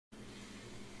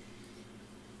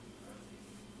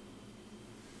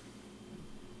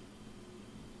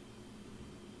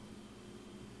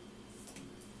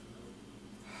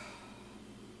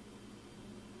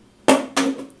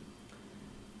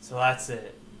So that's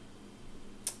it.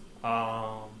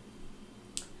 Alright,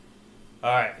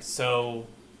 so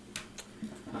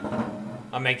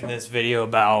I'm making this video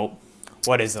about,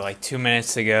 what is it, like 2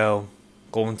 minutes ago.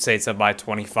 Golden State's up by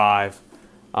 25.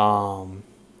 Yeah,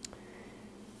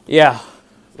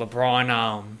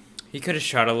 LeBron, he could have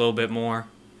shot a little bit more.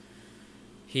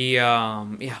 He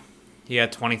had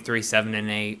 23, 7,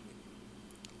 and 8.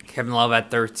 Kevin Love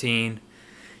had 13.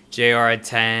 JR had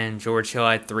 10. George Hill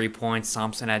had 3 points.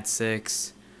 Thompson had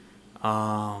 6.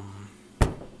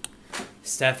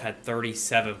 Steph had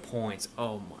 37 points.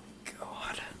 Oh my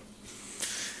God.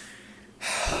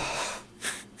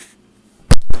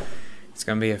 It's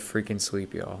gonna be a freaking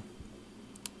sweep, y'all.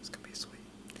 It's gonna be a sweep.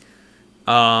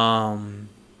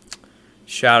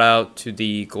 Shout out to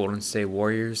the Golden State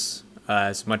Warriors.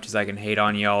 As much as I can hate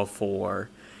on y'all for,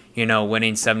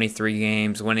 winning 73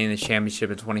 games, winning the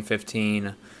championship in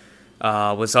 2015,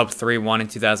 was up 3-1 in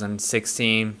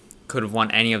 2016. Could have won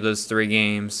any of those 3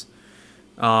 games.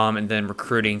 And then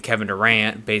recruiting Kevin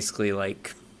Durant, basically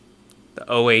like the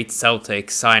 2008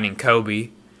 Celtics signing Kobe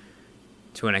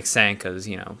to an extent, because,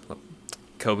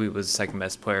 Kobe was the second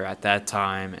best player at that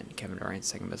time, and Kevin Durant's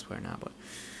second best player now. But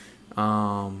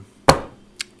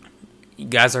you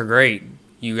guys are great.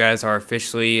 You guys are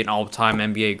officially an all-time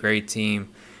NBA great team.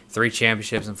 3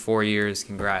 championships in 4 years.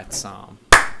 Congrats. I'm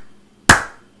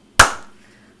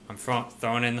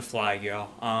throwing in the flag,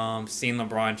 y'all. Seeing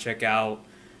LeBron check out.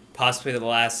 Possibly the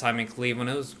last time in Cleveland.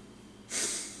 It was...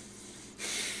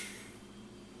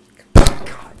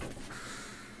 God.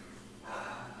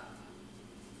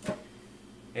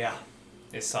 Yeah,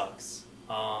 it sucks.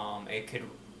 It could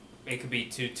be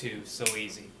 2-2 so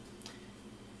easy.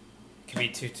 It could be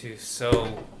 2-2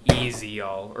 so easy,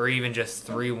 y'all. Or even just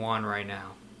 3-1 right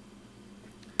now.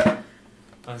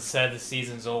 Instead, the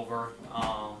season's over.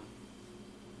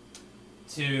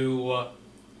 To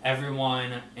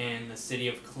everyone in the city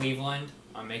of Cleveland,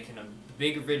 I'm making a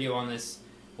bigger video on this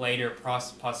later,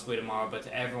 possibly tomorrow, but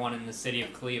to everyone in the city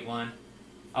of Cleveland,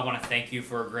 I want to thank you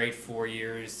for a great 4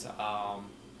 years.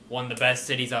 One of the best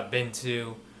cities I've been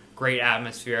to. Great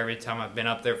atmosphere every time I've been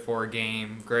up there for a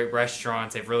game. Great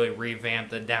restaurants. They've really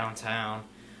revamped the downtown.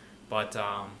 But,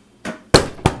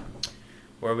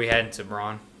 where are we heading to,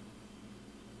 Braun?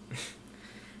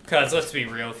 Because, let's be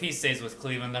real, if he stays with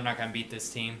Cleveland, they're not going to beat this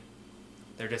team.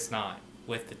 They're just not.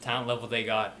 With the talent level they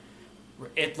got.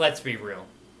 Let's be real.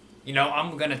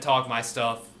 I'm going to talk my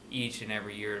stuff each and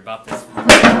every year about this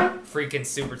freaking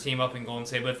super team up in Golden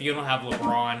State. But if you don't have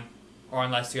LeBron, or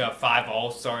unless you have 5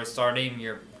 All-Stars starting,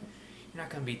 you're not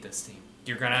going to beat this team.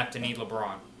 You're going to have to need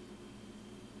LeBron.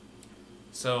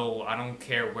 So, I don't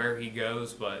care where he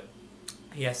goes, but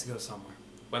he has to go somewhere.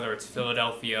 Whether it's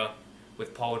Philadelphia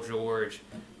with Paul George,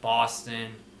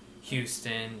 Boston,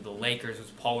 Houston, the Lakers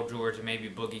with Paul George, and maybe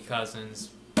Boogie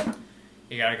Cousins.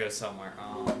 You got to go somewhere.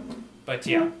 But,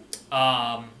 yeah.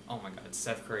 Oh, my God.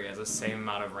 Steph Curry has the same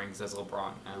amount of rings as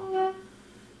LeBron now.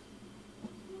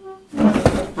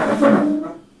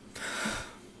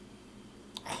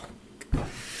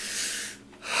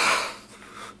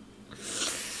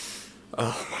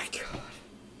 Oh my God.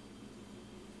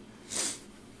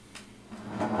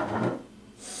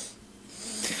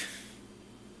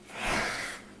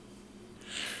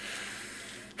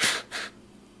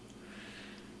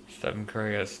 Stephen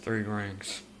Curry has 3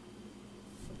 rings.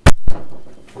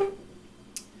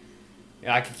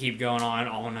 Yeah, I could keep going on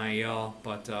all night, y'all,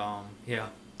 but yeah.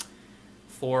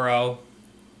 4-0.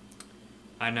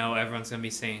 I know everyone's going to be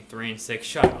saying 3-6.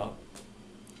 Shut up.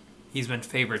 He's been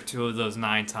favored 2 of those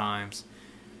 9 times.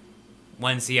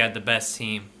 When's he had the best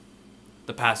team?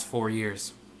 The past 4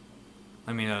 years.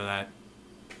 Let me know that.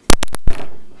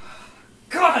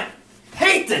 God!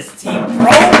 Hate this team,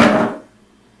 bro!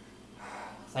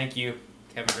 Thank you,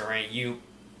 Kevin Durant. You...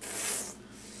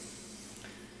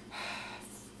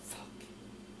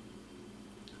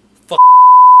 Fuck.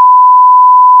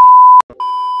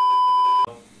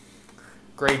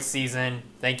 Great season.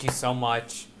 Thank you so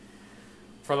much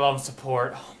for the love and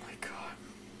support. Oh my God.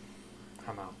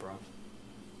 I'm out, bro.